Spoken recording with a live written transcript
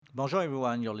Bonjour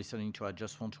everyone, you're listening to I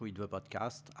Just Want to Eat the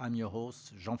podcast. I'm your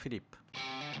host, Jean-Philippe.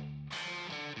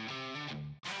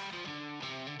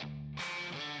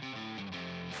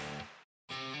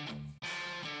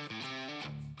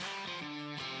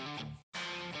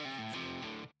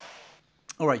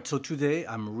 All right, so today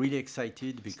I'm really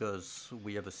excited because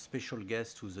we have a special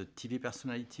guest who's a TV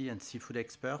personality and seafood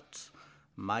expert,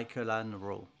 Michael Ann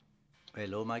Rowe.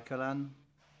 Hello, Michael Ann.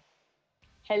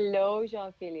 Hello,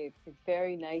 Jean-Philippe. It's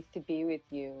very nice to be with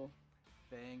you.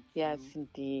 Thank Yes, you.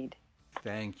 indeed.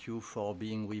 Thank you for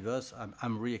being with us.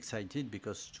 I'm really excited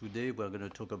because today we're going to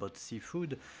talk about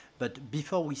seafood. But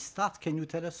before we start, can you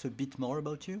tell us a bit more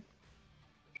about you?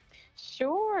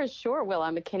 Sure, sure. Well,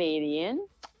 I'm a Canadian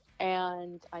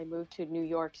and I moved to New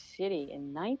York City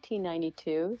in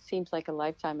 1992. Seems like a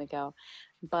lifetime ago.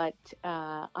 But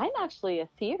I'm actually a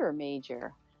theater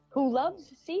major who Oh.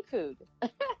 loves seafood.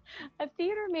 A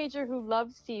theater major who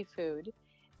loves seafood.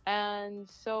 And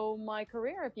so my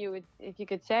career, if you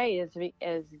could say,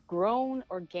 is grown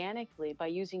organically by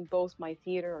using both my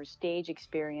theater or stage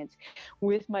experience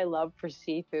with my love for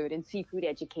seafood and seafood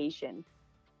education.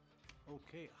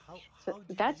 Okay, how So how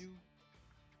did that's you?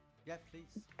 Yeah,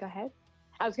 please. Go ahead.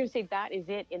 I was going to say that is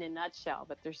it in a nutshell,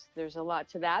 but there's a lot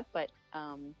to that, but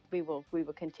we will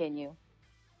continue.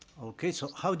 Okay, so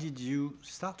how did you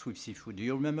start with seafood? Do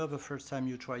you remember the first time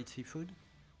you tried seafood?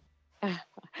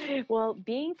 Well,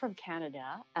 being from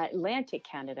Canada, Atlantic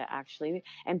Canada, actually,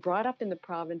 and brought up in the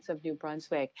province of New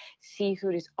Brunswick,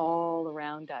 seafood is all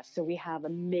around us. So we have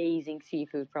amazing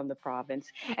seafood from the province.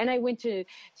 And I went to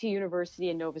university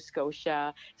in Nova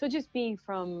Scotia. So just being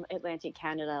from Atlantic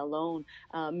Canada alone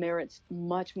merits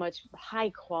much, much high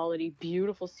quality,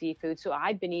 beautiful seafood. So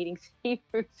I've been eating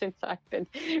seafood since I've been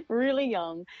really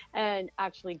young and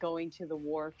actually going to the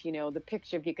wharf, the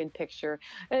picture, if you can picture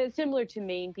similar to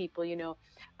Maine people,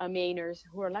 Mainers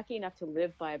who are lucky enough to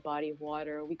live by a body of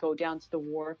water. We go down to the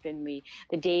wharf and the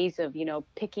days of,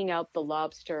 picking out the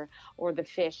lobster or the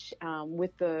fish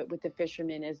with the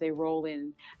fishermen as they roll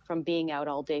in from being out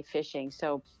all day fishing.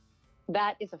 So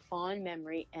that is a fond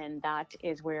memory, and that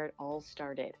is where it all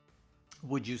started.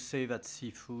 Would you say that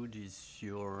seafood is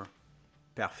your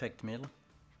perfect meal?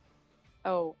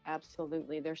 Oh,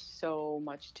 absolutely. There's so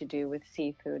much to do with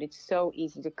seafood. It's so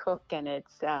easy to cook, and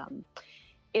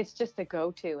it's just a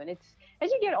go-to. And it's as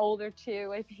you get older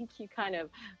too, I think you kind of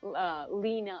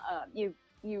lean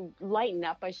you lighten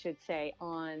up, I should say,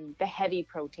 on the heavy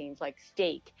proteins like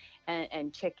steak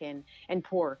and chicken and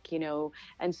pork,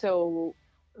 and so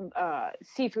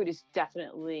seafood is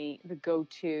definitely the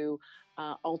go-to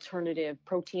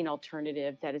protein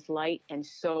alternative that is light and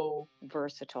so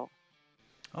versatile.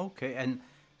 Okay, and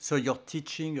so you're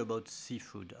teaching about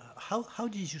seafood. How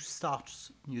did you start,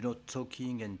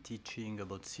 talking and teaching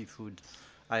about seafood?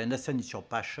 I understand it's your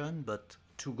passion, but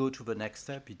to go to the next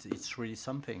step, it's really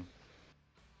something.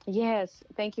 Yes,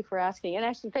 thank you for asking, and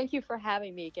actually, thank you for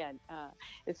having me again.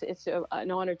 It's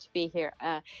an honor to be here.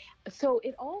 So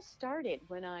it all started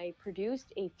when I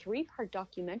produced a three-part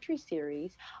documentary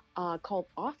series called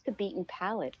 "Off the Beaten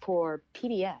Palate" for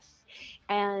PBS.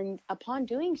 And upon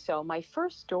doing so, my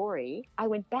first story, I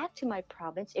went back to my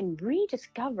province and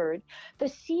rediscovered the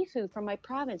seafood from my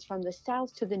province, from the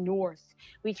south to the north.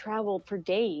 We traveled for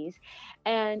days,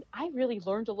 and I really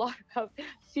learned a lot about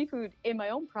seafood in my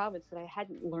own province that I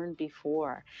hadn't learned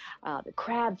before. The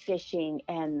crab fishing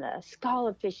and the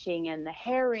scallop fishing and the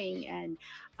herring and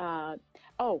uh,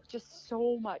 just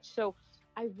so much. So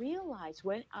I realized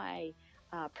when I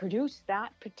produced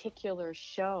that particular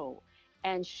show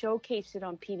and showcased it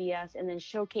on PBS and then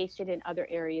showcased it in other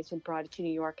areas and brought it to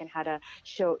New York and had a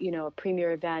show, a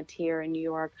premiere event here in New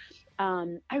York.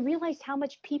 I realized how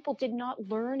much people did not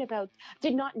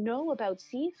know about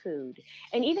seafood.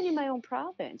 And even in my own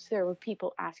province, there were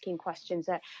people asking questions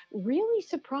that really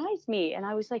surprised me. And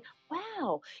I was like,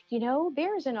 wow,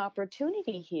 there's an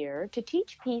opportunity here to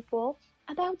teach people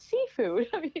about seafood.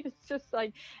 I mean, it's just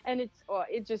like, and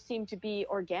it just seemed to be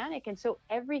organic. And so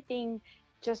everything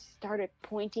just started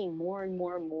pointing more and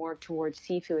more and more towards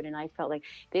seafood. And I felt like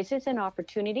this is an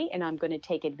opportunity and I'm going to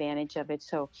take advantage of it.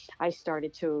 So I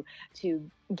started to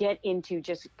get into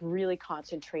just really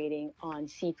concentrating on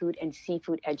seafood and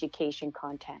seafood education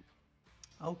content.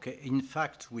 Okay, in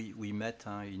fact, we met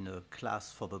in a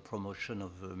class for the promotion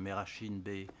of Merachine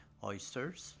Bay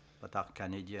oysters, that are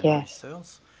Canadian Yes.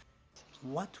 oysters.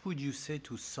 What would you say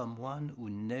to someone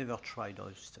who never tried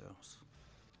oysters?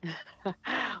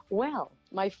 Well,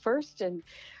 my first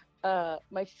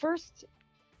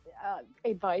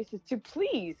advice is to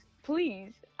please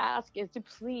ask is to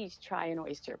please try an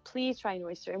oyster. Please try an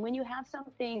oyster. And when you have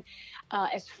something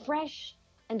as fresh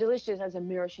and delicious as a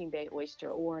Mirachine Bay oyster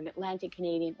or an Atlantic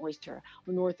Canadian oyster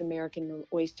or North American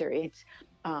oyster. It's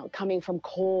coming from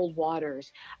cold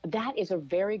waters. That is a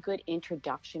very good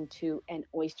introduction to an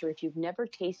oyster if you've never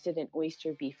tasted an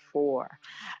oyster before.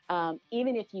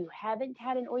 Even if you haven't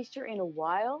had an oyster in a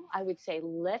while, I would say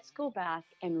let's go back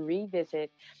and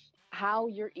revisit how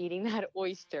you're eating that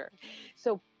oyster.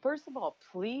 So, first of all,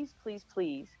 please, please,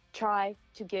 please try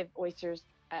to give oysters,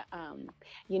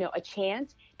 a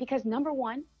chance because number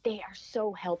one, they are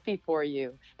so healthy for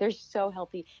you. They're so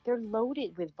healthy. They're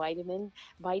loaded with vitamins,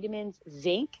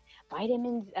 zinc,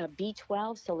 vitamins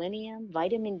B12, selenium,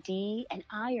 vitamin D, and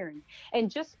iron. And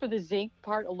just for the zinc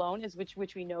part alone, is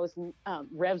which we know is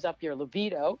revs up your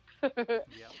libido.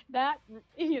 Yeah. that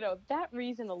that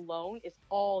reason alone is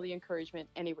all the encouragement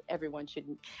everyone should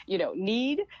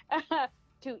need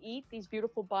to eat these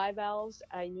beautiful bivalves.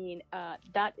 I mean,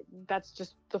 that's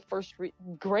just the first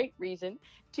great reason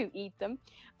to eat them.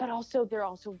 But also,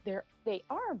 they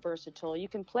are versatile. You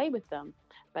can play with them.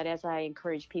 But as I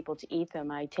encourage people to eat them,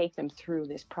 I take them through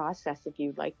this process. If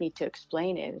you'd like me to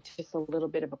explain it, it's just a little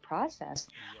bit of a process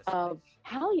Yes, of please.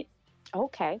 how you.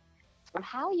 Okay, of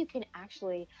how you can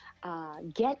actually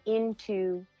get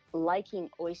into liking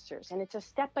oysters. And it's a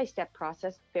step by step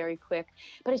process, very quick,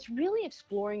 but it's really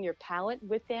exploring your palate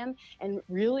with them and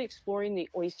really exploring the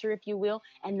oyster, if you will,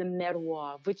 and the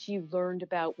miroir, which you learned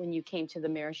about when you came to the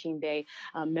Mirachine Bay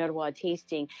miroir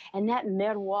tasting. And that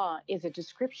miroir is a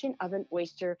description of an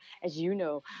oyster, as you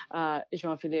know,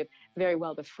 Jean-Philippe, very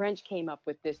well. The French came up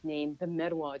with this name, the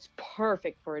miroir. It's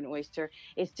perfect for an oyster.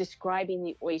 It's describing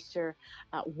the oyster,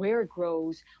 where it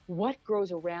grows, what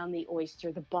grows around the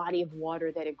oyster, the body of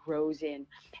water that it grows in.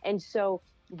 And so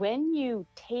when you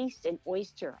taste an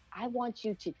oyster, I want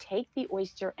you to take the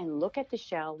oyster and look at the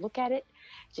shell, look at it,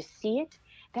 just see it.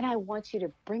 Then I want you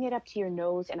to bring it up to your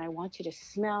nose and I want you to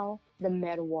smell the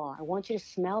miroir. I want you to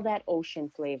smell that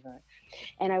ocean flavor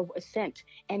and I scent.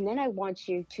 And then I want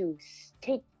you to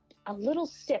take a little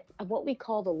sip of what we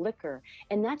call the liquor,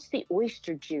 and that's the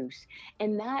oyster juice.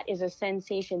 And that is a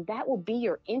sensation that will be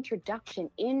your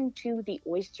introduction into the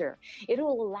oyster.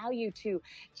 It'll allow you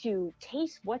to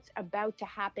taste what's about to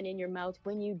happen in your mouth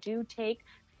when you do take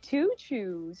two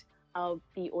chews of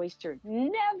the oyster.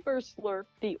 Never slurp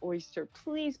the oyster.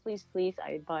 Please, please, please.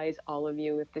 I advise all of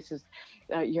you, if this is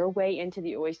your way into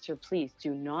the oyster, please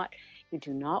do not. You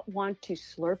do not want to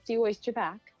slurp the oyster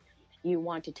back. You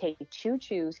want to take two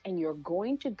chews and you're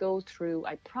going to go through,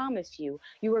 I promise you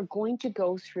are going to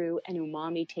go through an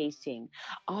umami tasting.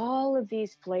 All of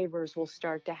these flavors will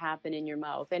start to happen in your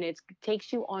mouth and it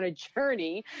takes you on a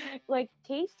journey like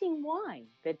tasting wine,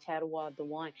 the terroir of the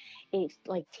wine. It's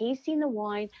like tasting the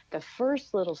wine. The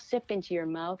first little sip into your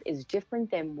mouth is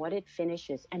different than what it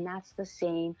finishes. And that's the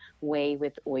same way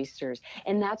with oysters.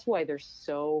 And that's why they're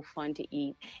so fun to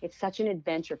eat. It's such an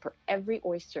adventure for every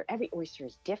oyster. Every oyster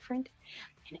is different.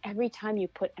 And every time you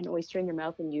put an oyster in your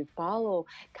mouth and you follow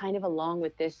kind of along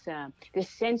with this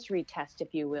sensory test,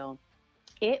 if you will,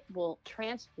 it will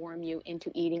transform you into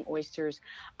eating oysters.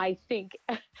 I think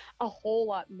a whole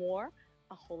lot more,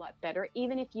 a whole lot better.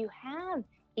 Even if you have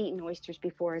eaten oysters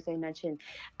before, as I mentioned,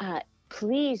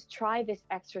 please try this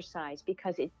exercise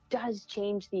because it does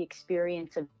change the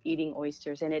experience of eating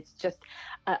oysters. And it's just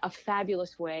a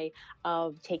fabulous way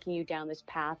of taking you down this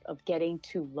path of getting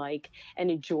to like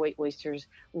and enjoy oysters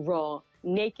raw,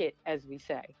 naked, as we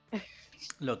say.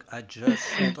 Look, I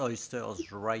just want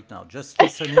oysters right now. Just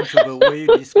listening to the way you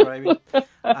describe it,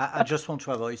 I just want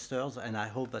to have oysters, and I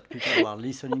hope that people who are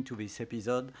listening to this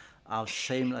episode are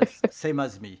same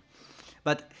as me.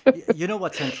 But you know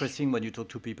what's interesting when you talk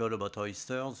to people about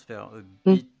oysters? They're a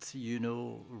bit,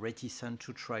 reticent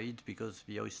to try it because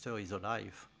the oyster is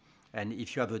alive. And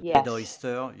if you have a dead Yes.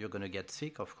 oyster, you're going to get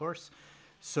sick, of course.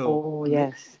 So Oh,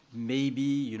 yes.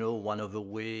 maybe, one of the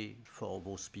way for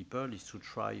those people is to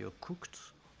try a cooked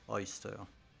oyster.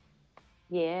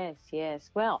 Yes, yes.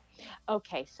 Well,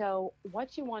 okay. So,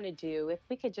 what you want to do, if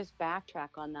we could just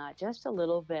backtrack on that just a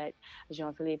little bit,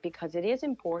 Jean Philippe, because it is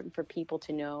important for people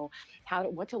to know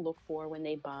what to look for when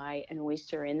they buy an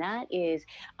oyster, and that is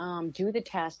do the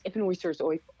test. If an oyster is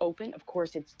open, of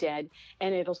course, it's dead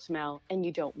and it'll smell, and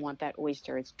you don't want that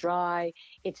oyster. It's dry,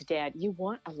 it's dead. You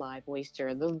want a live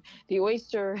oyster. The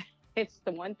oyster. It's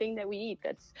the one thing that we eat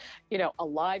that's,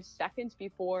 alive seconds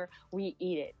before we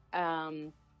eat it.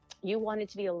 You want it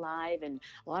to be alive and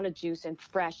a lot of juice and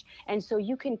fresh. And so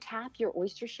you can tap your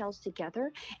oyster shells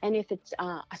together. And if it's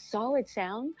a solid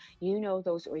sound,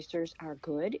 those oysters are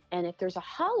good. And if there's a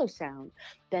hollow sound,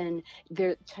 then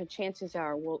chances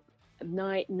are, well,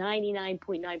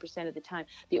 99.9% of the time,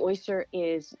 the oyster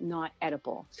is not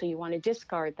edible. So you want to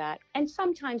discard that. And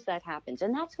sometimes that happens,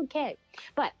 and that's okay.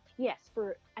 But yes,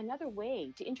 for another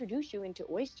way to introduce you into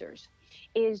oysters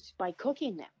is by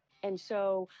cooking them. And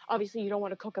so obviously you don't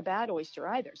want to cook a bad oyster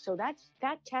either. So that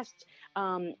test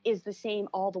is the same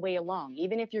all the way along.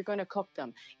 Even if you're going to cook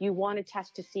them, you want to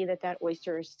test to see that that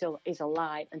oyster is still is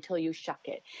alive until you shuck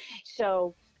it.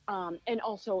 So and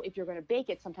also, if you're going to bake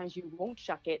it, sometimes you won't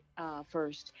shuck it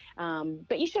first,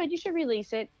 but you should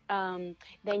release it.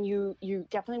 Then you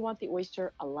definitely want the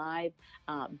oyster alive,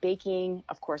 baking,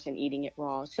 of course, and eating it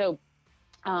raw. So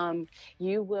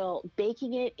you will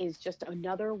baking it is just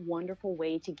another wonderful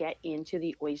way to get into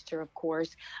the oyster, of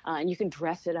course. And you can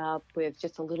dress it up with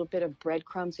just a little bit of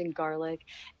breadcrumbs and garlic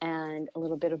and a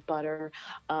little bit of butter,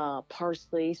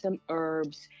 parsley, some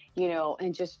herbs,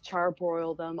 and just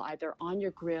charbroil them either on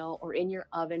your grill or in your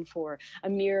oven for a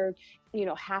mere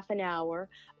half an hour.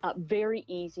 Very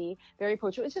easy, very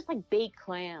approachable. It's just like baked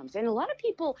clams. And a lot of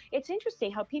people, it's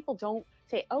interesting how people don't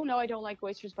say, oh no, I don't like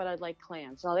oysters, but I like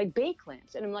clams. I like baked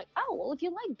clams. And I'm like, oh, well, if you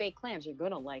like baked clams, you're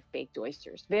going to like baked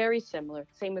oysters. Very similar.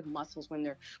 Same with mussels when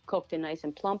they're cooked and nice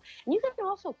and plump. And you can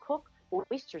also cook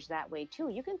oysters that way too.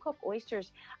 You can cook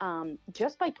oysters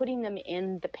just by putting them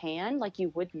in the pan like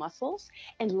you would mussels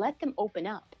and let them open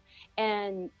up.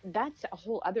 And that's a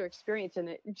whole other experience. And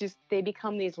it just, they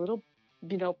become these little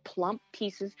plump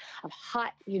pieces of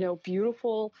hot,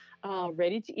 beautiful,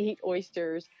 ready to eat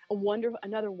oysters.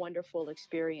 Another wonderful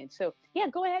experience. So yeah,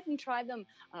 go ahead and try them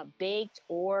baked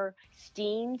or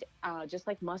steamed, just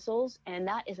like mussels. And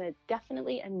that is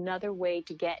definitely another way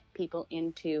to get people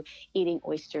into eating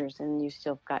oysters. And you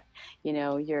still got,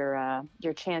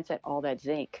 your chance at all that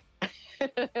zinc.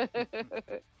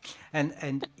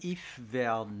 And if they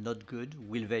are not good,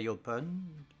 will they open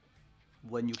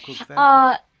when you cook them?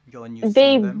 uh, When you seal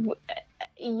they them?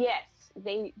 Yes,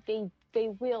 they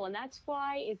will, and that's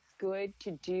why it's good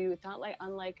to do. It's not like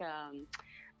unlike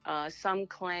some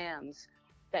clams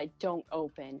that don't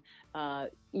open.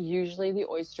 Usually the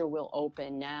oyster will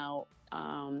open. Now,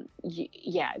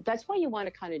 yeah, that's why you want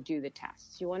to kind of do the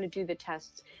tests. You want to do the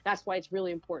tests. That's why it's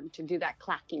really important to do that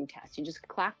clacking test. You just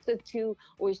clack the two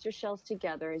oyster shells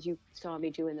together, as you saw me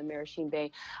do in the Maraschino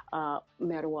Bay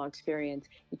Mattawa experience.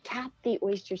 You tap the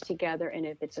oysters together, and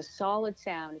if it's a solid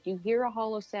sound, if you hear a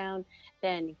hollow sound,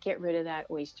 then get rid of that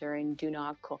oyster and do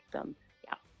not cook them.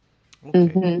 Yeah.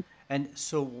 Okay. And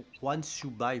so once you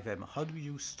buy them, how do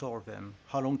you store them?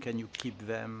 How long can you keep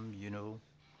them, you know?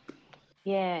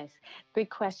 Yes,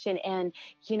 good question. And,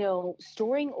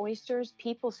 storing oysters,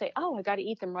 people say, oh, I got to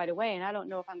eat them right away. And I don't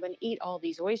know if I'm going to eat all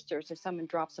these oysters if someone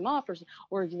drops them off,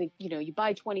 or you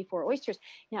buy 24 oysters.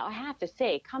 Now, I have to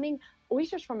say,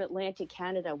 oysters from Atlantic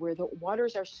Canada, where the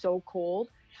waters are so cold,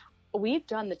 we've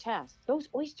done the test. Those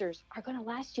oysters are going to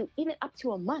last you even up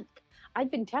to a month.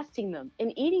 I've been testing them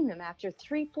and eating them after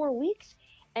 3, 4 weeks,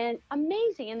 and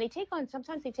amazing. And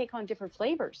sometimes they take on different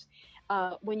flavors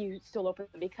when you still open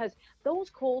them, because those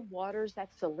cold waters, that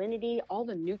salinity, all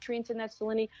the nutrients in that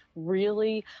salinity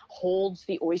really holds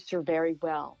the oyster very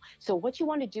well. So what you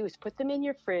want to do is put them in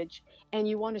your fridge, and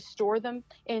you want to store them,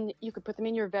 and you could put them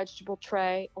in your vegetable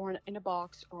tray or in a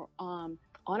box, or on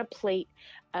a plate,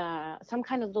 some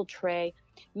kind of little tray.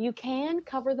 You can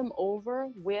cover them over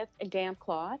with a damp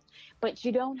cloth, but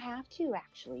you don't have to,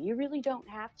 actually. You really don't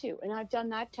have to. And I've done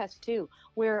that test too,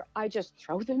 where I just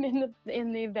throw them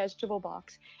in the vegetable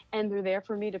box, and they're there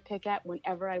for me to pick at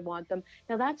whenever I want them.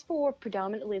 Now that's for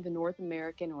predominantly the North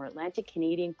American or Atlantic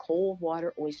Canadian cold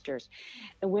water oysters.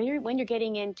 And when you're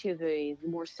getting into the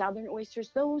more southern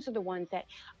oysters, those are the ones that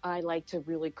I like to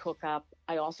really cook up.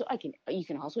 You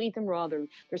can also eat them raw.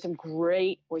 There's some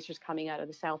great oysters coming out of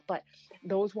the south, but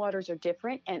those waters are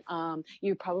different, and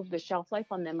the shelf life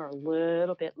on them are a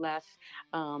little bit less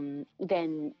than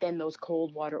those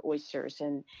cold water oysters.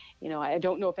 And I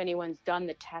don't know if anyone's done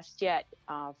the test yet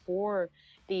for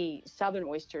the southern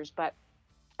oysters, but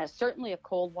certainly a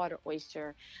cold water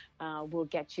oyster will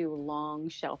get you a long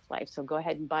shelf life. So go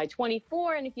ahead and buy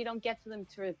 24. And if you don't get to them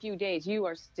for a few days, you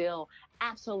are still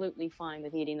absolutely fine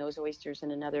with eating those oysters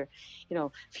in another,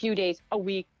 few days, a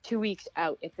week, 2 weeks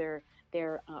out, if they're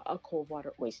a cold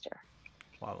water oyster.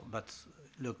 Wow,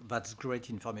 that's great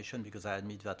information, because I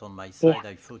admit that on my Yeah. side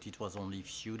I thought it was only a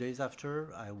few days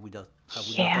after. I would not have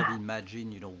Yeah.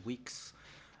 imagined, weeks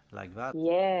like that.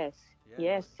 Yes. Yeah, no.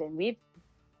 Yes. And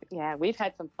we've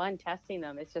had some fun testing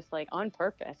them. It's just like on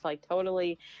purpose, like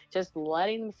totally just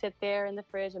letting them sit there in the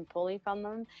fridge and pulling from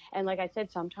them. And like I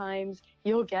said, sometimes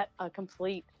you'll get a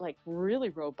complete, like really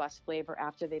robust flavor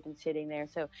after they've been sitting there.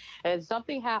 So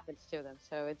something happens to them.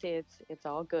 So it's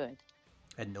all good.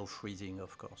 And no freezing,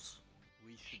 of course.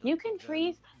 We You shouldn't can put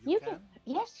them. freeze, You you can, can?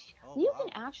 yes, Oh, you can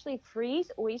wow. actually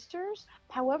freeze oysters.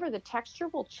 However, the texture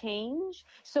will change.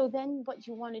 So then what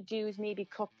you want to do is maybe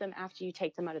cook them after you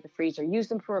take them out of the freezer. Use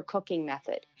them for a cooking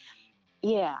method.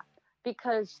 Yeah,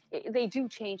 because they do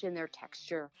change in their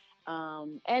texture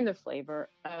and their flavor.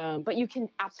 But you can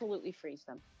absolutely freeze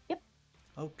them. Yep,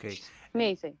 Okay. And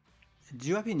amazing. do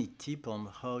you have any tip on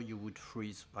how you would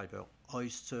freeze either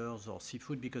oysters or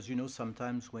seafood? Because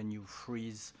sometimes when you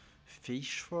freeze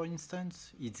fish, for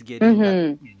instance, it's getting that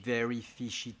Mm-hmm. very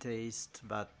fishy taste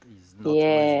that is not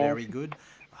always very Yes. good.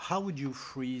 How would you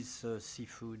freeze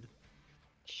seafood?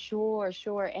 Sure,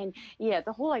 sure. And yeah,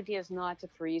 the whole idea is not to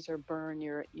freeze or burn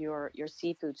your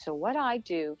seafood. So what I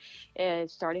do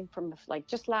is starting from like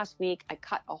just last week, I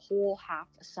cut a whole half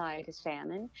a side of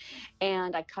salmon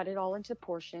and I cut it all into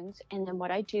portions. And then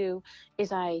what I do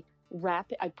is I wrap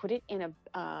it, I put it in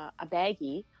a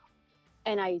baggie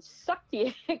and I suck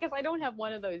the because I don't have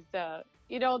one of those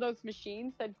those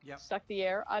machines that Yeah. suck the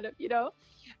air out of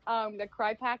the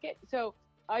cry packet. So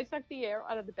I suck the air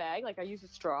out of the bag, like I use a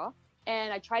straw,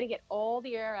 and I try to get all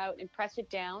the air out and press it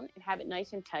down and have it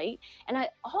nice and tight. And I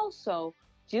also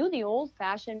do the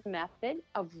old-fashioned method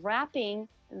of wrapping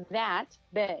that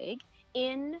bag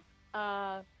in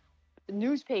uh,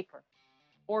 newspaper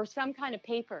or some kind of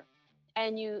paper,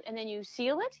 and then you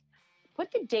seal it, put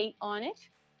the date on it,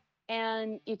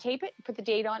 and you tape it, put the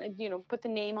date on it, put the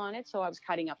name on it. So I was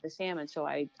cutting up the salmon. So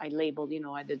I labeled,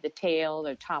 either the tail,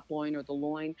 the top loin, or the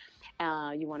loin.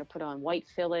 You want to put on white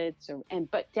fillets,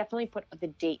 but definitely put the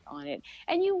date on it.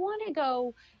 And you want to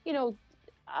go, you know,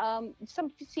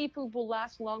 some seafood will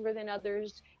last longer than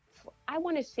others. I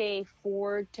want to say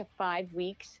 4 to 5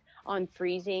 weeks on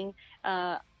freezing.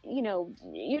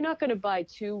 You're not going to buy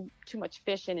too much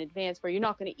fish in advance where you're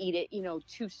not going to eat it,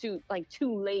 too soon, like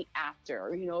too late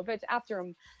after. If it's after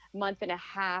a month and a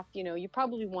half, you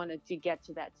probably wanted to get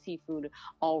to that seafood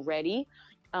already.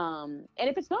 And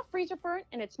if it's not freezer burnt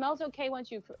and it smells okay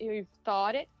once you've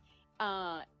thawed it,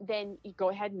 then you go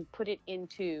ahead and put it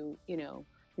into,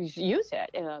 use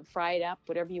it, fry it up,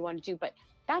 whatever you want to do. But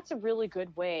that's a really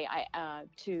good way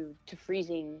to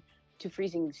freezing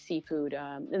seafood.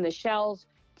 And the shells,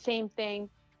 same thing.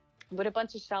 Put a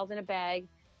bunch of shells in a bag,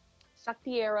 suck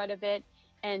the air out of it,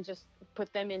 and just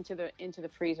put them into the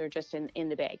freezer just in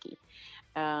the baggie.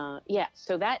 Yeah,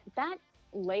 so that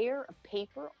layer of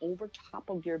paper over top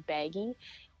of your baggie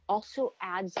also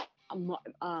adds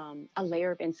a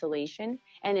layer of insulation,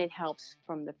 and it helps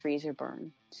from the freezer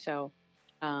burn. So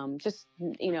just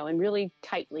and really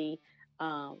tightly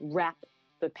wrap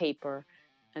the paper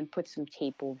and put some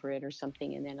tape over it or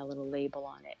something, and then a little label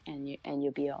on it, and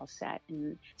you'll be all set.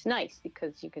 And it's nice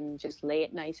because you can just lay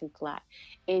it nice and flat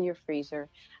in your freezer.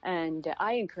 And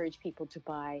I encourage people to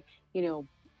buy,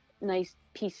 nice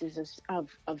pieces of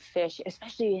fish,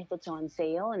 especially if it's on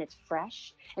sale and it's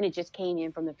fresh and it just came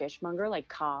in from the fishmonger, like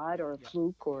cod or Yeah.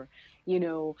 fluke or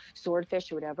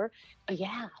swordfish or whatever.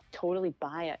 Yeah, totally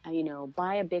buy it.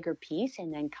 Buy a bigger piece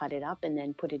and then cut it up and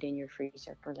then put it in your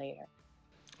freezer for later.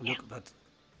 Yeah, Look,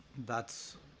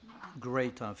 that's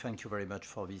great. Thank you very much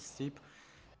for this tip.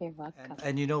 you're And, welcome.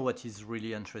 and what is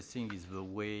really interesting is the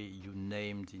way you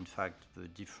named, in fact, the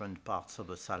different parts of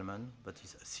a salmon, but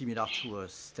is similar to a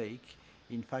steak.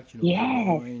 In fact, the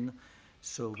Yes, loin.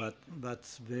 So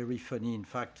that's very funny, in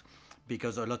fact,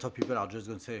 because a lot of people are just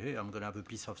going to say, "Hey, I'm going to have a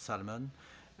piece of salmon,"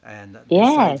 and yes.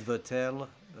 besides the tail,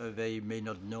 they may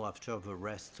not know after the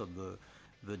rest of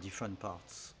the different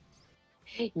parts.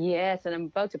 Yes, and I'm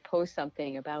about to post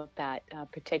something about that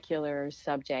particular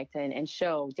subject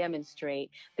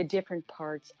demonstrate the different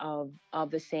parts of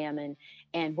the salmon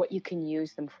and what you can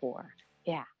use them for.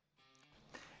 Yeah.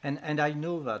 And I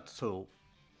know that. So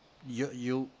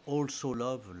you also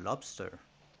love lobster.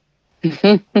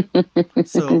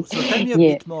 So tell me a Yeah.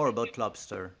 bit more about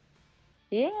lobster.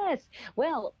 Yes.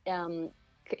 Well,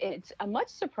 it's a much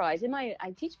surprise.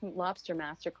 I teach lobster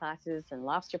master classes and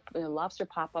lobster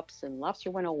pop-ups and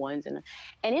lobster 101s,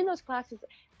 and in those classes,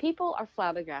 people are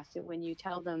flabbergasted when you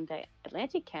tell them that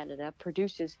Atlantic Canada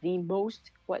produces the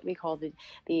most, what we call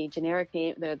the generic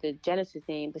name, the genesis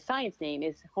name, the science name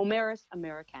is Homarus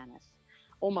americanus,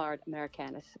 Omar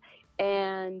americanus,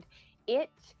 and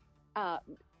it uh,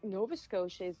 Nova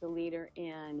Scotia is the leader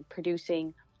in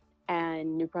producing,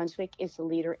 and New Brunswick is the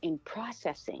leader in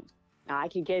processing. Now, I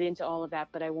could get into all of that,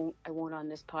 but I won't. I won't on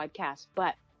this podcast.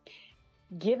 But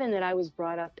given that I was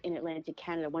brought up in Atlantic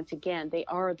Canada, once again, they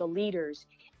are the leaders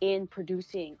in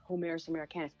producing Homarus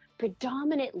americanus,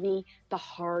 predominantly the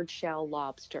hard shell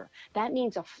lobster. That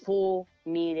means a full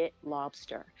meated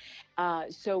lobster.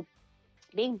 So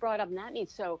being brought up in that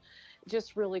means so.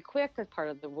 just really quick, as part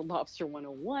of the Lobster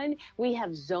 101, we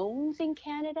have zones in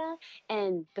Canada,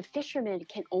 and the fishermen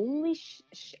can only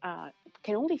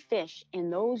fish in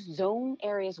those zone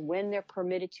areas when they're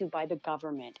permitted to by the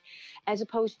government, as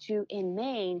opposed to in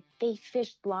Maine, they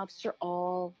fish lobster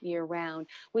all year round,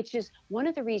 which is one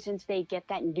of the reasons they get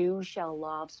that new shell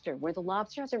lobster, where the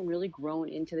lobster hasn't really grown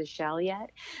into the shell yet.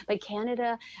 But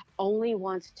Canada only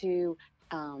wants to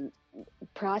um,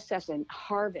 process and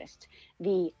harvest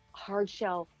the hard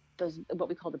shell, those what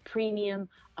we call the premium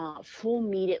full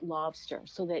meated lobster,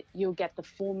 so that you'll get the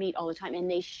full meat all the time, and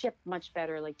they ship much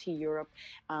better, like to Europe,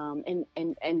 and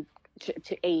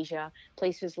to Asia,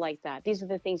 places like that. These are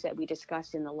the things that we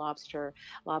discussed in the lobster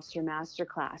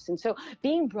masterclass. And so,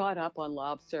 being brought up on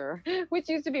lobster, which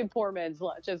used to be a poor man's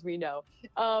lunch, as we know,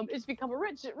 it's become a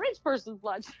rich person's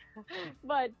lunch.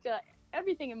 But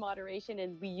everything in moderation,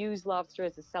 and we use lobster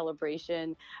as a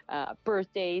celebration,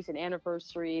 birthdays and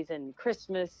anniversaries and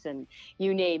Christmas and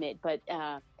you name it. But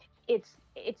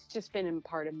it's just been a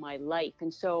part of my life,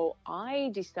 and so I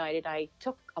decided, I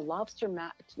took a lobster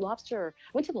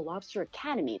went to the Lobster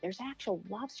Academy. There's an actual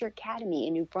Lobster Academy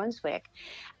in New Brunswick,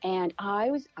 and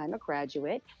I'm a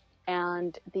graduate,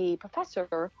 and the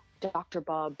professor, Dr.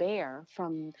 Bob Baer,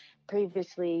 from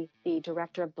previously the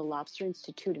director of the Lobster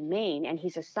Institute of Maine, and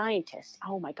he's a scientist.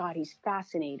 Oh my God, he's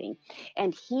fascinating.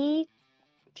 And he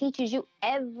teaches you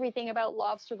everything about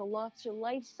lobster, the lobster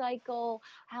life cycle,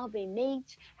 how they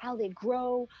mate, how they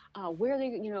grow, where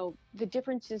they, the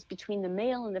differences between the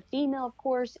male and the female, of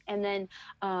course. And then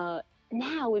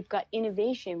now we've got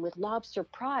innovation with lobster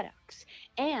products.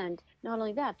 And not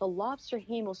only that, the lobster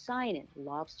hemocyanin,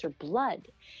 lobster blood,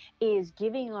 is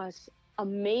giving us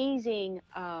amazing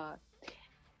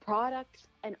products,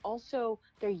 and also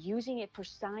they're using it for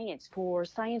science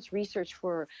research,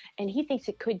 and he thinks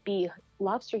it could be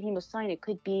lobster hemocyanin. It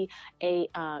could be a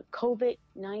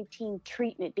COVID-19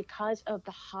 treatment because of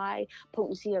the high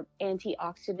potency of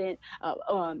antioxidant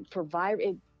for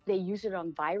virus. They use it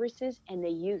on viruses, and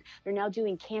they're now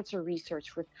doing cancer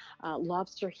research with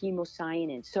lobster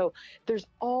hemocyanin. So there's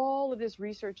all of this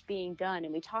research being done,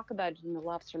 and we talk about it in the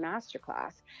Lobster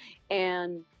Masterclass.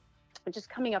 And just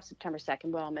coming up September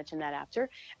 2nd, but I'll mention that after.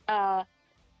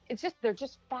 They're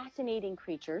just fascinating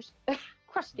creatures,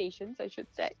 crustaceans, I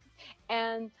should say.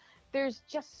 And there's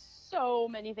just so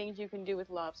many things you can do with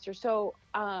lobster. So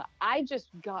I just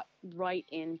got right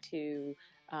into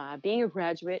being a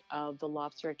graduate of the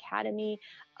Lobster Academy.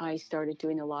 I started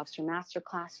doing the lobster master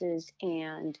classes,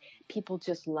 and people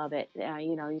just love it,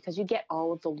 because you get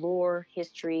all of the lore,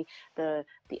 history, the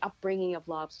upbringing of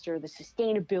lobster, the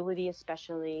sustainability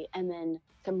especially, and then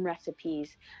some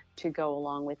recipes to go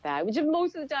along with that, which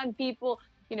most of the time people,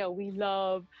 we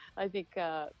love. I think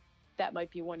that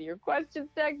might be one of your questions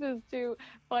next, is to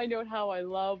find out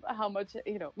how much,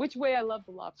 which way I love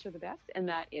the lobster the best. And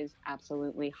that is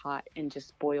absolutely hot and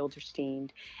just boiled or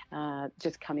steamed,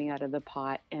 just coming out of the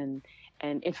pot and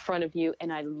in front of you.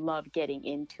 And I love getting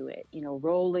into it,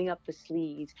 rolling up the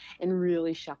sleeves and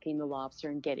really shucking the lobster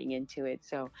and getting into it.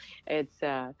 So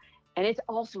and it's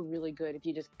also really good if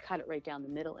you just cut it right down the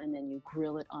middle, and then you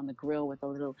grill it on the grill with a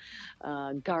little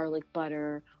garlic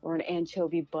butter or an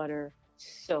anchovy butter.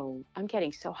 So I'm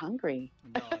getting so hungry.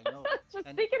 No, I know. Just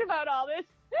And thinking about all this.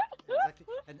 exactly.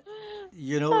 And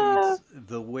it's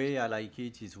the way I like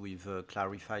it is with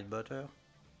clarified butter.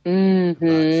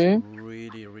 That's Mm-hmm.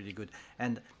 really, really good.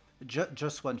 And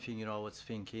just one thing, I was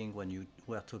thinking when you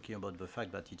were talking about the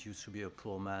fact that it used to be a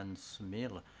poor man's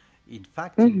meal. In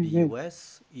fact, in the Mm-hmm.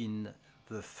 US, in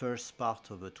the first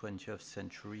part of the 20th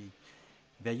century,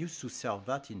 they used to serve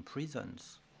that in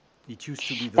prisons. It used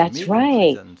to be the That's meal in right.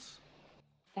 prisons.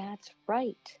 That's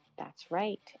right. That's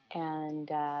right.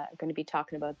 And I'm going to be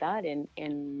talking about that in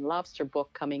Lobster Book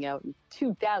coming out in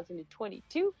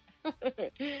 2022.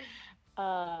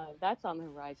 That's on the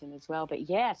horizon as well. But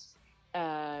yes,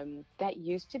 that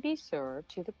used to be served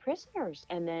to the prisoners,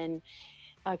 and then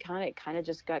kind of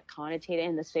just got connotated,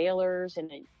 and the sailors,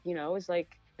 and it's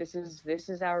like, this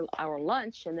is our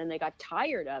lunch, and then they got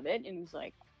tired of it, and it's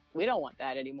like, we don't want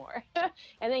that anymore.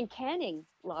 And then canning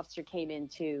lobster came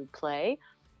into play,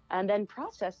 and then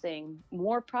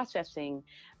more processing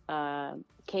uh,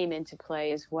 came into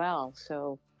play as well.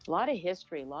 So a lot of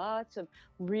history, lots of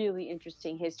really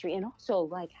interesting history, and also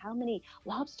like how many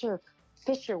lobster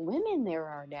fisher women there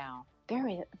are now.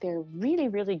 They're really,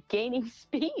 really gaining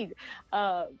speed.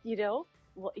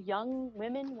 Young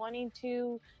women wanting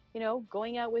to,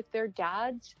 going out with their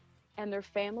dads and their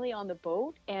family on the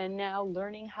boat, and now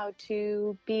learning how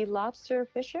to be lobster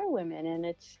fisher women, and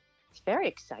it's very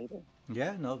exciting.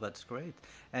 Yeah, no, that's great.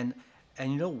 And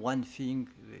And you know, one thing,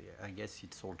 I guess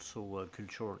it's also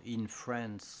cultural in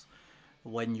France.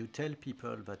 When you tell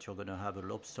people that you're going to have a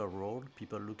lobster roll,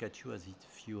 people look at you as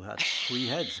if you had three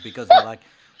heads because they're like,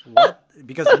 what?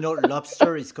 Because you know,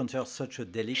 lobster is considered such a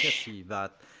delicacy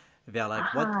that they're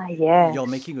like, what? Ah, You're yes.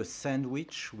 making a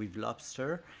sandwich with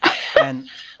lobster. And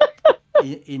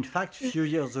in fact, few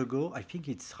years ago, I think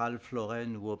it's Ralph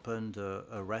Lauren who opened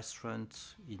a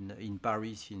restaurant in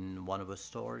Paris in one of the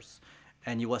stores,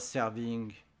 and he was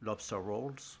serving lobster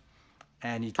rolls,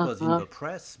 and it was in Uh-huh. the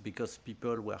press because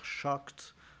people were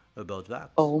shocked about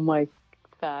that. Oh my,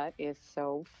 that is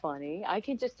so funny. I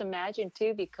can just imagine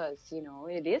too, because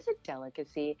it is a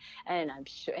delicacy, and I'm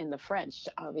sure in the French,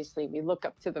 obviously, we look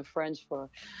up to the French for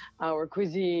our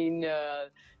cuisine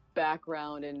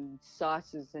background and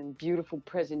sauces and beautiful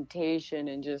presentation,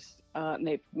 and just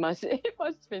they must it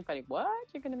must have been funny. What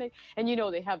you're gonna make? And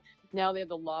they have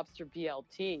the lobster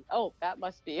BLT. Oh, that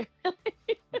must be.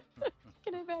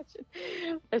 Can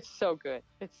imagine? It's so good.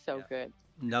 It's so Yeah. good.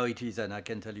 No, it is, and I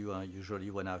can tell you, usually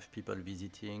when I have people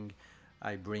visiting,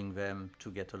 I bring them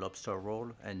to get a lobster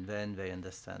roll, and then they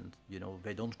understand. You know,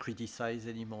 they don't criticize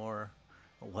anymore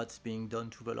what's being done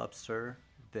to the lobster.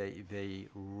 They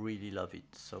really love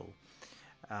it. So,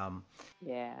 um,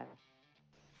 Yeah.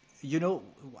 you know,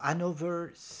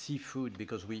 another seafood,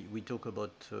 because we talk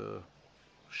about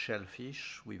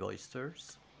shellfish with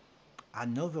oysters.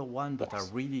 Another one that I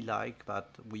Yes. really like that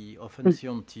we often see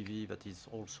on TV that is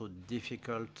also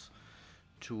difficult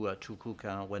to cook.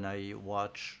 When I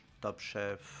watch Top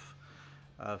Chef,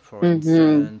 for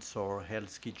Mm-hmm. instance, or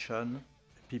Hell's Kitchen,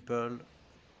 people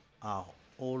are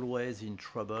always in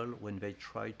trouble when they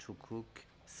try to cook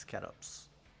scallops.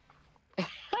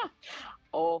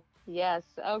 Oh, yes.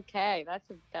 Okay.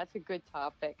 That's a good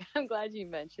topic. I'm glad you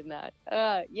mentioned that.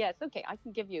 Yes. Okay. I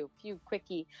can give you a few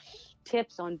quickie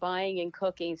tips on buying and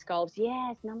cooking scallops.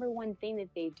 Yes. Number one thing that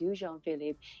they do,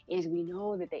 Jean-Philippe, is we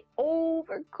know that they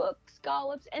overcook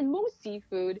scallops and most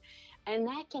seafood, and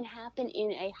that can happen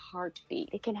in a heartbeat.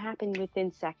 It can happen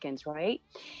within seconds, right?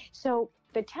 So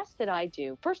the test that I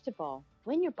do, first of all,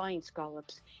 when you're buying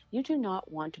scallops, you do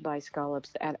not want to buy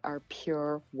scallops that are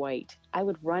pure white. I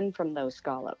would run from those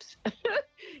scallops.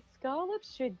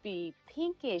 Scallops should be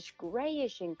pinkish,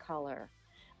 grayish in color.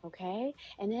 Okay.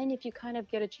 And then if you kind of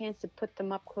get a chance to put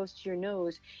them up close to your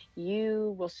nose,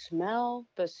 you will smell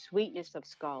the sweetness of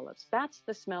scallops. That's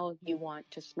the smell you want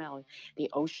to smell, the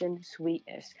ocean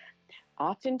sweetness.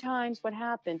 Oftentimes, what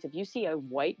happens if you see a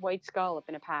white scallop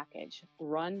in a package,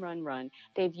 run, run, run.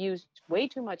 They've used way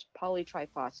too much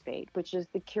polytriphosphate, which is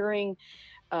the curing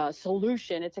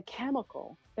solution. It's a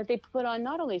chemical that they put on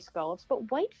not only scallops,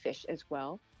 but whitefish as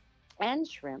well, and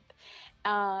shrimp.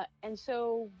 And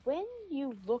so when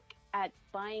you look at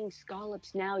buying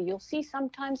scallops now, you'll see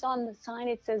sometimes on the sign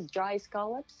it says dry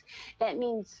scallops. That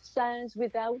means sans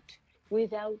without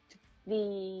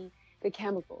the the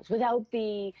chemicals, without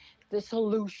the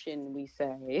solution, we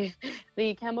say,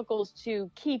 the chemicals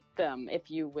to keep them, if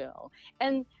you will.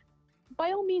 And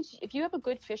by all means, if you have a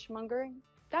good fishmonger,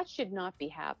 that should not be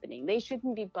happening. They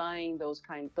shouldn't be buying those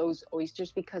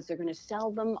oysters because they're going to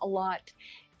sell them a lot,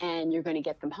 and you're going to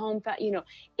get them home fat.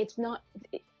 It's not.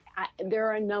 There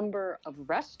are a number of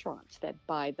restaurants that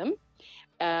buy them,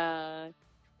 uh,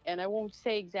 and I won't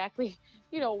say exactly,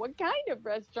 what kind of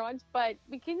restaurants, but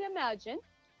we can imagine.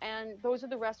 And those are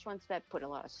the restaurants that put a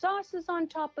lot of sauces on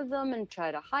top of them and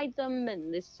try to hide them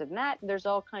and this and that. There's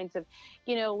all kinds of,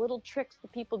 little tricks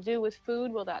that people do with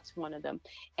food. Well, that's one of them.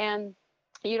 And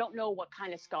you don't know what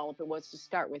kind of scallop it was to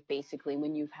start with, basically,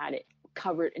 when you've had it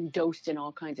covered and dosed in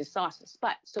all kinds of sauces.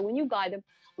 But so when you buy them,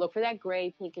 look for that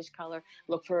gray pinkish color,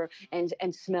 look for and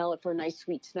smell it for a nice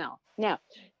sweet smell. Now,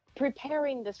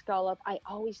 preparing the scallop, I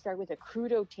always start with a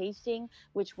crudo tasting,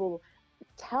 which will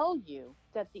tell you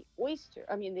that the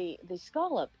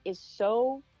scallop is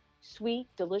so sweet,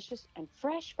 delicious, and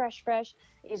fresh, fresh, fresh,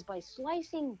 is by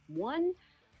slicing one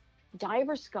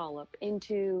diver scallop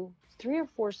into 3 or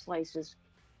 4 slices.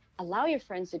 Allow your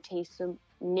friends to taste them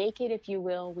naked, if you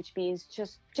will, which means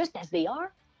just as they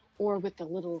are, or with a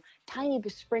little tiny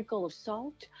sprinkle of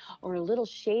salt, or a little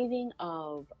shaving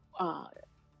of uh,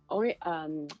 or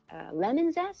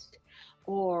lemon zest,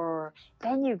 or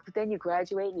then you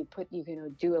graduate and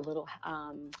you do a little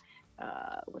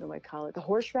what do I call it, the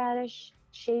horseradish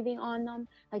shaving on them.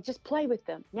 Like, just play with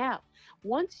them. Now,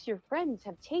 once your friends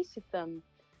have tasted them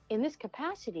in this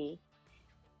capacity,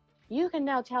 you can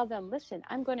now tell them, listen,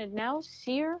 I'm going to now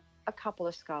sear a couple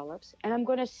of scallops, and I'm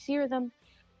going to sear them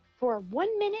for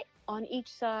 1 minute on each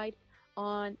side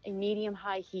on a medium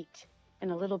high heat,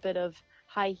 and a little bit of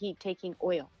high heat taking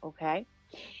oil. Okay.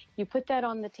 You put that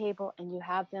on the table and you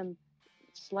have them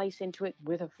slice into it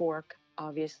with a fork,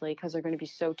 obviously, because they're going to be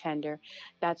so tender.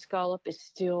 That scallop is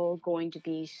still going to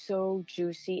be so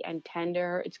juicy and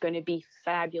tender. It's going to be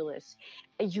fabulous.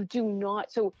 You do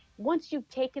not, so once you've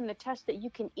taken the test that you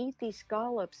can eat these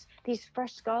scallops, these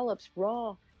fresh scallops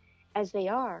raw as they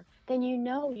are, then you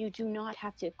know you do not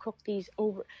have to cook these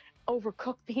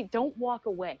overcook these. Don't walk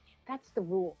away. That's the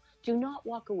rule. Do not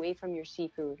walk away from your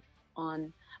seafood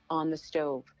on on the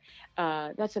stove.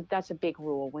 That's a big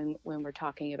rule when we're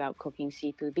talking about cooking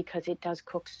seafood, because it does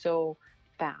cook so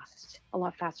fast, a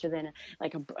lot faster than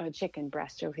a chicken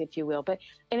breast, or if you will. But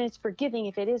and it's forgiving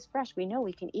if it is fresh. We know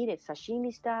we can eat it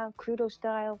sashimi style, crudo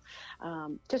style,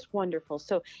 just wonderful.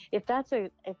 So if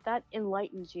that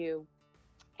enlightens you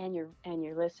and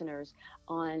your listeners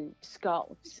on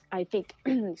scallops, I think,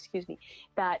 excuse me,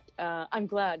 that I'm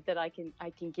glad that I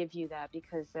can give you that,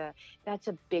 because that's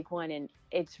a big one, and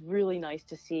it's really nice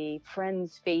to see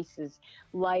friends' faces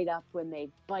light up when they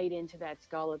bite into that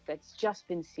scallop that's just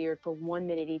been seared for 1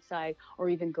 minute each side, or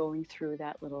even going through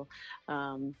that little,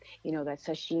 that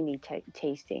sashimi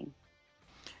tasting.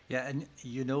 Yeah, and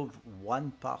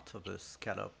one part of a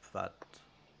scallop that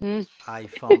Mm. I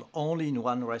found only in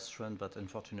one restaurant, but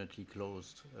unfortunately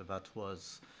closed. That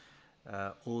was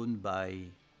owned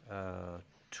by uh,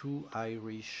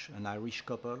 an Irish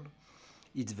couple.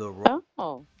 It's the raw,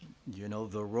 Oh,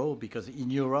 the raw, because in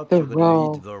Europe the you're gonna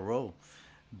eat roe. the raw.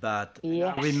 But and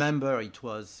I Yes. remember it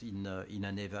was in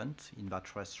an event in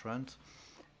that restaurant,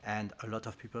 and a lot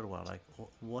of people were like,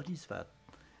 "What is that?"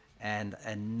 And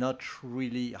not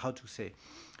really how to say.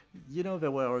 They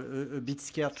were a bit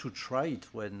scared to try it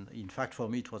when, in fact, for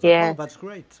me it was like, "Oh, Yes. that's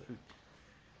great."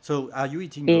 So, are you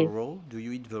eating the Yes. raw? Do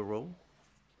you eat the raw?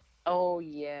 Oh,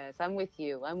 yes, I'm with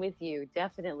you. I'm with you.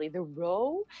 Definitely. The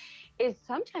roe is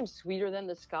sometimes sweeter than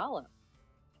the scallop.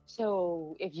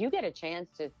 So if you get a chance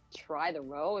to try the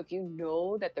roe, if you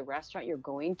know that the restaurant you're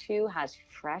going to has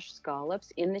fresh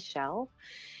scallops in the shell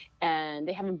and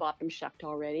they haven't bought them shucked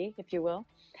already, if you will,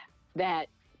 that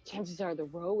chances are the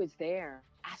roe is there.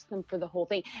 Ask them for the whole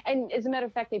thing. And as a matter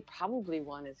of fact, they probably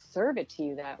want to serve it to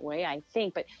you that way, I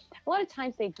think. But a lot of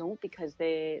times they don't, because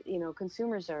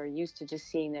consumers are used to just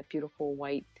seeing that beautiful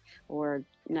white or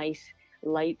nice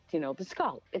light, the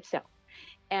skull itself.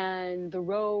 And the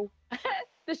roe,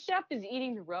 the chef is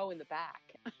eating the roe in the back.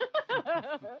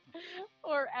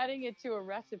 Or adding it to a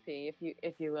recipe,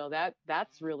 if you will.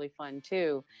 That's really fun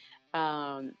too.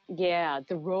 Yeah,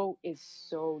 the roe is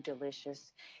so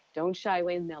delicious. Don't shy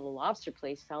away. Now the lobster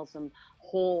place sells them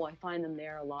whole. I find them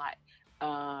there a lot.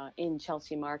 In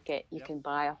Chelsea Market, you Yep. can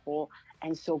buy a whole,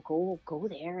 and so go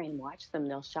there and watch them.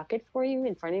 They'll shuck it for you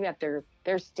in front of you at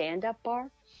their stand up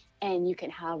bar, and you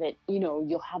can have it.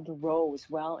 You'll have the roe as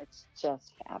well. It's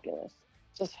just fabulous.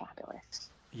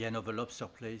 Yeah, no, the lobster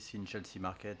place in Chelsea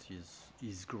Market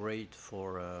is great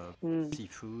for Mm,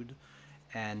 seafood,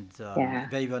 and yeah.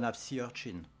 they even have sea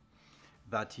urchin.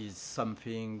 That is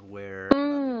something where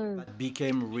Mm. that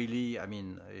became really. I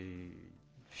mean,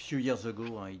 a few years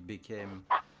ago, it became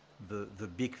the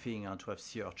big thing to have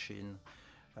sea urchin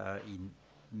in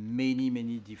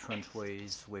many different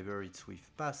ways, whether it's with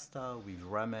pasta, with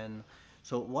ramen.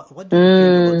 So, what do you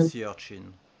think about Mm. sea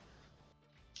urchin?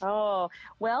 Oh,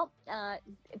 well,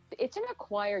 it's an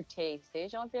acquired taste, eh,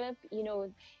 Jean-Philippe?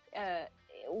 Uh,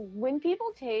 when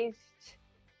people taste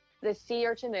the sea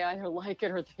urchin, they either like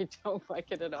it or they don't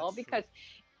like it at all, That's true. because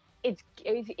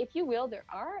if you will, there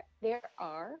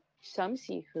are some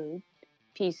seafood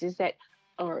pieces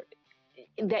are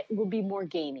that will be more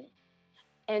gamey,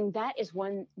 and that is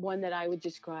one that I would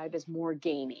describe as more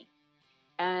gamey.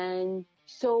 And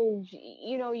so,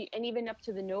 and even up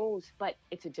to the nose, but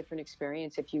it's a different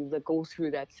experience if you go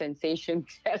through that sensation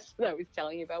test that I was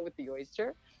telling you about with the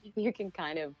oyster. You can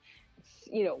kind of,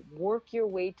 work your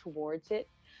way towards it.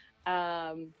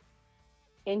 Um,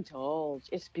 Indulge.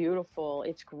 It's beautiful.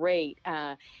 It's great.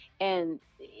 And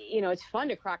it's fun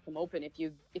to crack them open if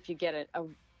you get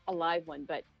a live one.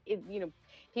 But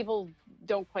people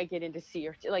don't quite get into sea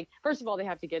urchin. Like, first of all, they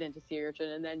have to get into sea urchin,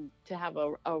 and then to have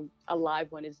a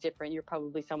live one is different. You're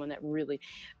probably someone that really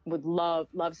would love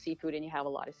seafood, and you have a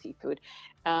lot of seafood.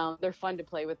 They're fun to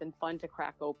play with and fun to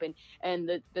crack open. And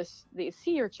the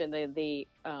sea urchin, the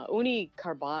uni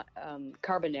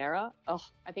carbonara. Oh,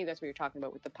 I think that's what you're talking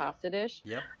about with the Yep. pasta dish.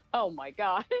 Yep. Oh my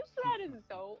gosh, that is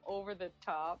so over the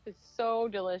top. It's so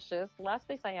delicious. The last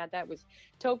place I had that was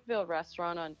Tocqueville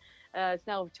Restaurant on, it's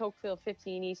now Tocqueville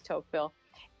 15 East Tocqueville,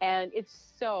 and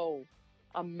it's so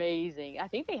amazing. I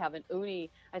think they have an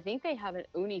uni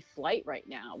flight right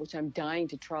now, which I'm dying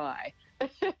to try.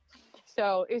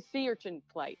 So it's sea urchin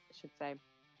flight, I should say.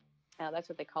 That's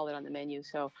what they call it on the menu.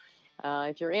 So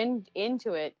If you're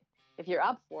into it, if you're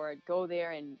up for it, go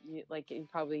there. And like you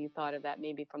probably thought of that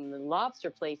maybe from the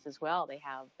lobster place as well.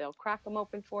 They'll crack them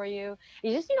open for you.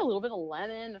 You just need a little bit of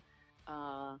lemon.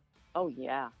 Uh, oh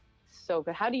yeah, so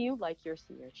good. How do you like your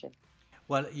sea urchin?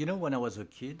 Well, when I was a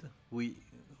kid, we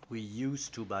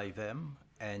used to buy them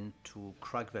and to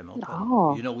crack them open.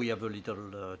 Oh, We have a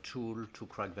little tool to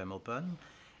crack them open,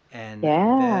 and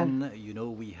yeah. then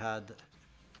we had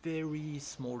very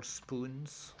small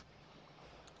spoons,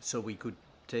 so we could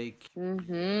take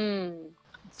Mm-hmm.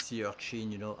 sea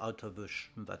urchin, out of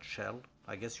that shell.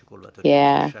 I guess you call that a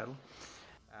Yeah. shell.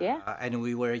 Yeah. And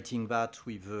we were eating that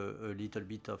with a little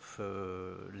bit of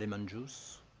lemon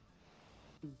juice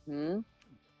Mm-hmm.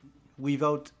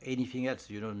 without anything else,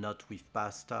 not with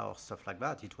pasta or stuff like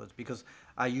that. It was because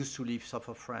I used to live south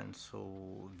of France,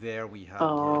 so there we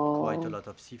had quite a Oh, lot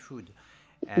of seafood.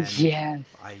 And yes.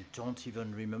 I don't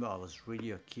even remember, I was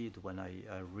really a kid when I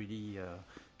really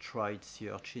tried sea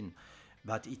urchin.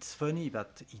 But it's funny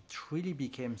that it really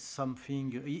became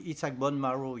something, it's like bone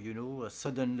marrow,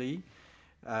 suddenly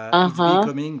it's Uh-huh.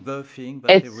 becoming the thing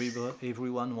that It's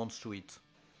everyone wants to eat.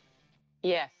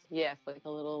 yes, yes, like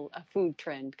a food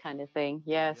trend kind of thing.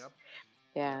 Yes. Yep.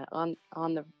 Yeah. On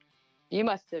the you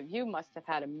must have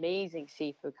had amazing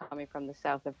seafood coming from the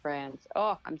south of France. Oh,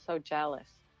 I'm so jealous.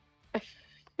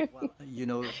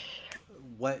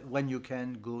 Well, when you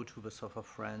can go to the south of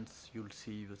France, you'll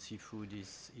see the seafood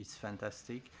is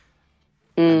fantastic.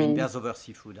 I mean, Mm, there's other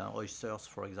seafood, oysters,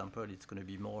 for example. It's going to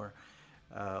be more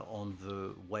on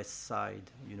the west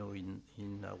side,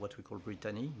 in what we call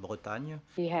Bretagne,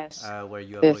 yes. where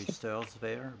you have This oysters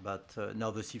there. But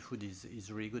now the seafood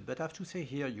is really good. But I have to say,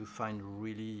 here you find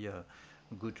really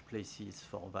good places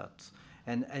for that.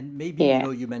 And maybe, yeah.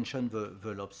 you mentioned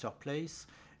the lobster place.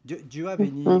 Do you have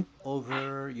any Mhm.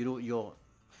 other, your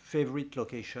favorite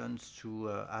locations to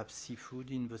have seafood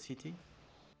in the city?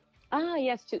 Ah,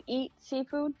 yes, to eat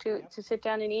seafood, Yep. to sit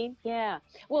down and eat. Yeah.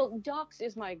 Well, Doc's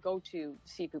is my go-to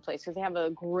seafood place because they have a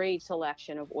great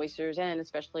selection of oysters and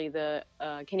especially the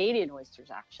Canadian oysters,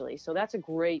 actually. So that's a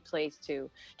great place to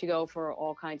go for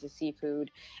all kinds of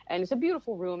seafood. And it's a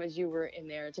beautiful room as you were in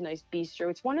there. It's a nice bistro.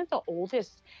 It's one of the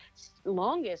oldest,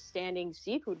 longest standing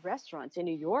seafood restaurants in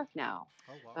New York now.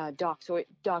 Oh, wow.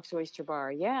 Doc's Oyster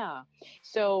Bar. Yeah.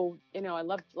 So, I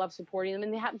love supporting them,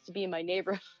 and it happens to be in my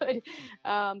neighborhood.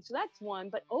 So that's one.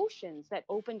 But Oceans that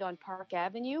opened on Park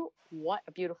Avenue, what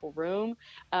a beautiful room.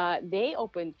 They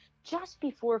opened just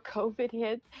before COVID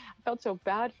hit. I felt so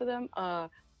bad for them.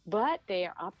 But they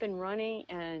are up and running,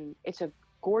 and it's a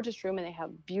gorgeous room, and they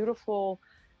have beautiful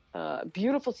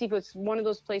seafood. It's one of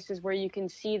those places where you can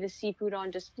see the seafood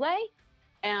on display,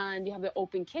 and you have the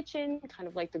open kitchen, kind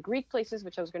of like the Greek places,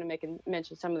 which I was going to make and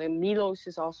mention. Some of the Milos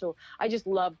is also. I just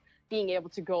love being able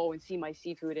to go and see my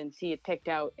seafood and see it picked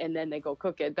out, and then they go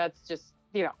cook it. That's just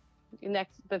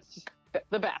next. That's just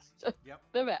the best, Yep.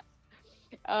 the best.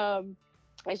 Um,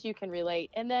 as you can relate.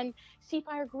 And then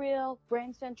Seafire Grill,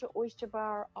 Grand Central Oyster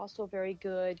Bar, also very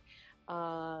good.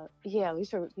 Yeah,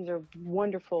 these are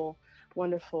wonderful,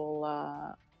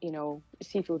 wonderful.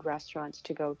 Seafood restaurants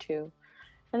to go to.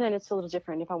 And then it's a little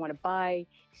different if I want to buy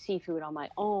seafood on my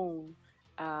own.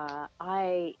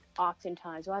 I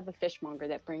oftentimes, well, I have a fishmonger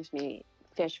that brings me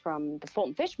fish from the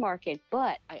Fulton Fish Market,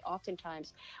 but I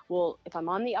oftentimes will, if I'm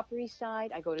on the Upper East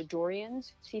Side, I go to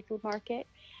Dorian's Seafood Market.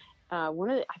 I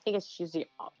think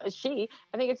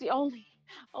I think it's the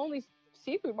only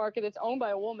seafood market that's owned by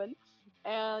a woman.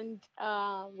 And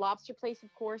lobster place,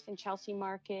 of course, in Chelsea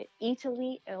Market.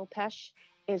 Italy El Pesh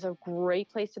is a great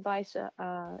place to buy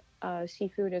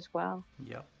seafood as well.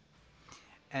 Yep.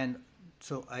 And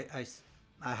so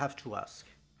I have to ask,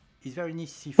 is there any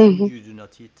seafood Mhm. you do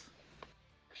not eat?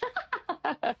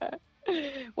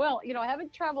 Well, I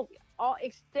haven't traveled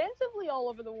extensively all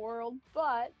over the world,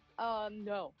 but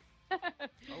no.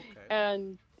 Okay.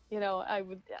 And I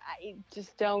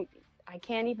just don't. I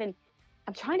can't even.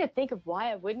 I'm trying to think of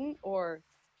why I wouldn't, or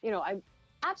I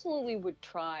absolutely would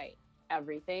try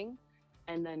everything,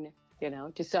 and then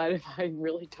decide if I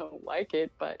really don't like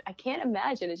it. But I can't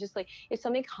imagine. It's just like if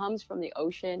something comes from the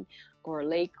ocean or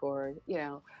lake, or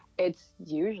it's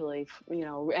usually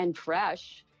and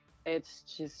fresh. It's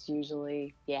just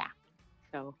usually, yeah.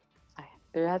 So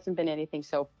there hasn't been anything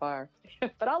so far,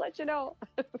 but I'll let you know.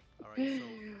 All right.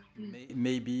 So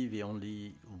maybe the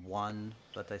only one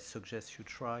that I suggest you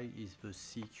try is the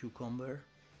sea cucumber.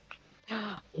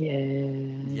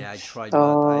 Yeah, I Yes. tried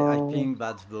that. I Oh, think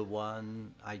that's the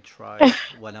one I tried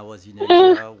when I was in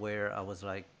Asia, where I was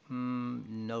like,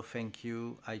 no, thank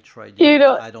you. I tried you it.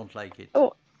 don't. I don't like it.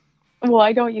 Oh,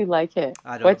 why don't you like it?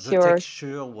 I don't know. What's The your?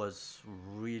 texture was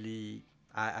really.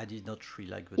 I did not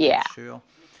really like the Yeah, texture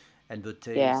and the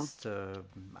yeah, taste.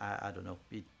 I don't know.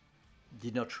 It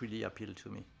did not really appeal to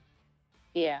me.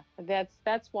 yeah.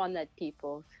 That's one that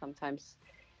people sometimes.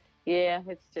 Yeah,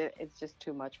 it's just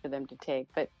too much for them to take.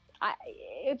 But I,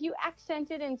 if you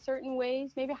accent it in certain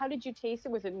ways, maybe how did you taste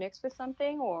it? Was it mixed with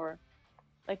something, or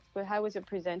like how was it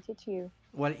presented to you?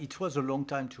 Well, it was a long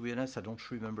time, to be honest. I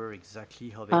don't remember exactly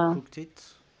how they Uh, cooked it.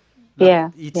 Look,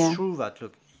 yeah, it's yeah. true that,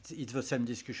 look, it's the same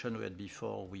discussion we had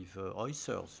before with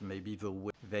oysters. Maybe the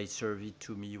way they serve it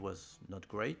to me was not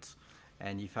great.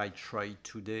 And if I try it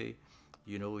today,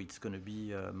 it's going to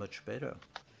be much better.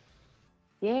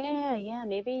 Yeah, yeah.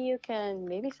 Maybe you can,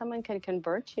 maybe someone can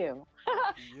convert you.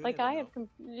 You Like never I have, know.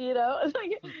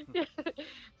 like,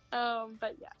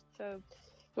 but yeah, so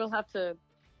we'll have to,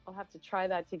 I'll have to try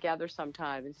that together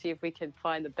sometime and see if we can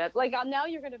find the best. Like now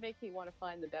you're going to make me want to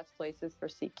find the best places for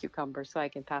sea cucumber so I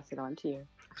can pass it on to you.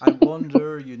 I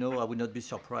wonder, I would not be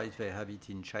surprised they have it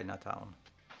in Chinatown.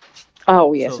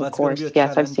 Oh, So yes, of that's going to be course. a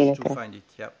Yes, I've seen challenge it to there. find it.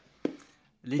 Yeah.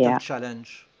 Little Yeah.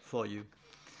 challenge for you.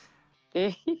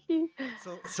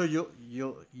 So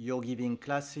you're giving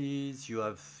classes. You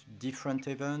have different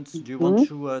events. Do you want Mhm.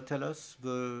 to tell us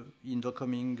the in the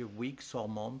coming weeks or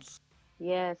months?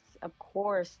 Yes, of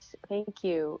course. Thank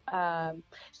you.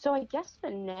 So I guess the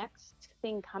next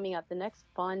thing coming up, the next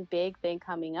fun big thing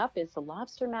coming up is the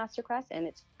Lobster Masterclass, and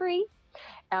it's free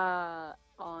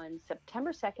on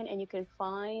September 2nd. And you can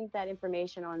find that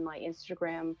information on my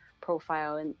Instagram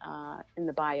profile in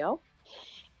the bio.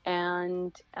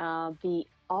 And the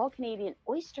All Canadian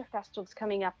Oyster Festival is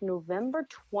coming up November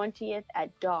 20th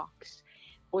at Docks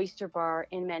Oyster Bar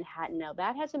in Manhattan. Now,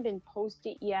 that hasn't been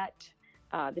posted yet.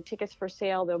 The tickets for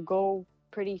sale, they'll go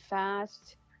pretty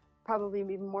fast, probably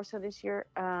even more so this year.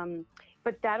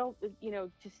 But that'll,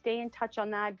 to stay in touch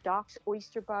on that, Docks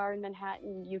Oyster Bar in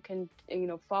Manhattan, you can,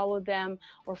 follow them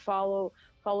or follow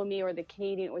me or the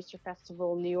Canadian Oyster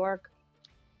Festival New York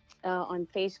on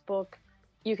Facebook.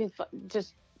 You can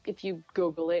just, if you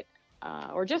Google it,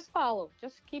 or just follow,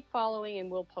 just keep following, and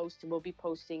we'll be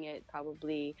posting it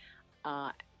probably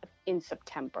uh, in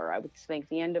September. I would think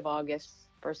the end of August,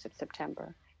 1st of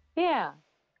September. Yeah.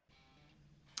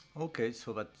 Okay,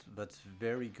 so that's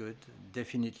very good.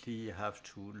 Definitely have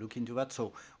to look into that.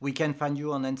 So we can find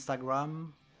you on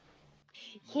Instagram.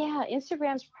 Yeah,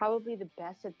 Instagram's probably the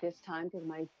best at this time because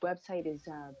my website is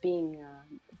being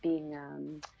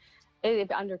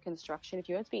under construction, if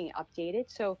you will. It's being updated.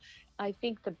 So I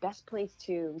think the best place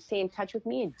to stay in touch with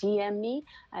me is DM me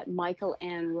at Michael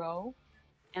Ann Rowe,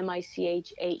 Michael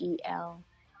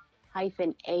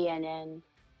hyphen ANNROWE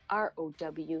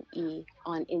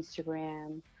on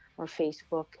Instagram or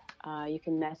Facebook. You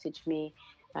can message me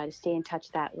to stay in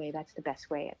touch that way. That's the best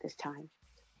way at this time.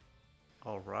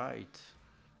 All right.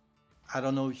 I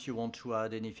don't know if you want to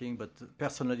add anything, but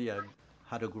personally, I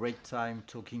had a great time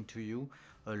talking to you.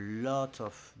 A lot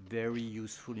of very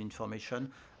useful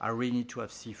information. I really need to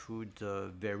have seafood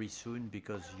very soon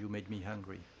because you made me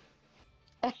hungry.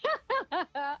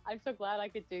 I'm so glad I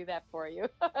could do that for you.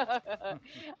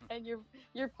 And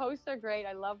your posts are great.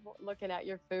 I love looking at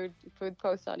your food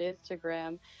posts on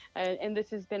Instagram. And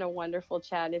this has been a wonderful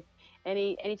chat. If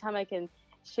anytime I can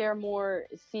share more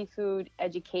seafood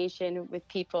education with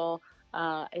people,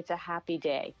 it's a happy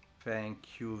day.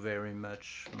 Thank you very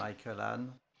much, Michael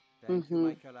Ann. Thank you, Mm-hmm.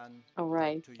 Michael Ann. All Talk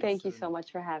right. to you Thank you so soon.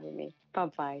 much for having me. Bye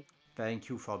bye. Thank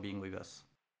you for being with us.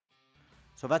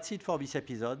 So that's it for this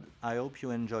episode. I hope you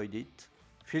enjoyed it.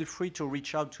 Feel free to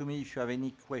reach out to me if you have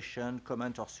any question,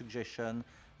 comment, or suggestion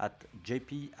at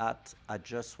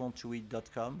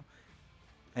jp@ijustwanttoeat.com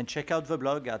and check out the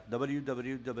blog at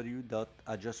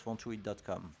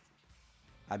www.ijustwanttoeat.com.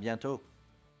 À bientôt.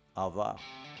 Au revoir.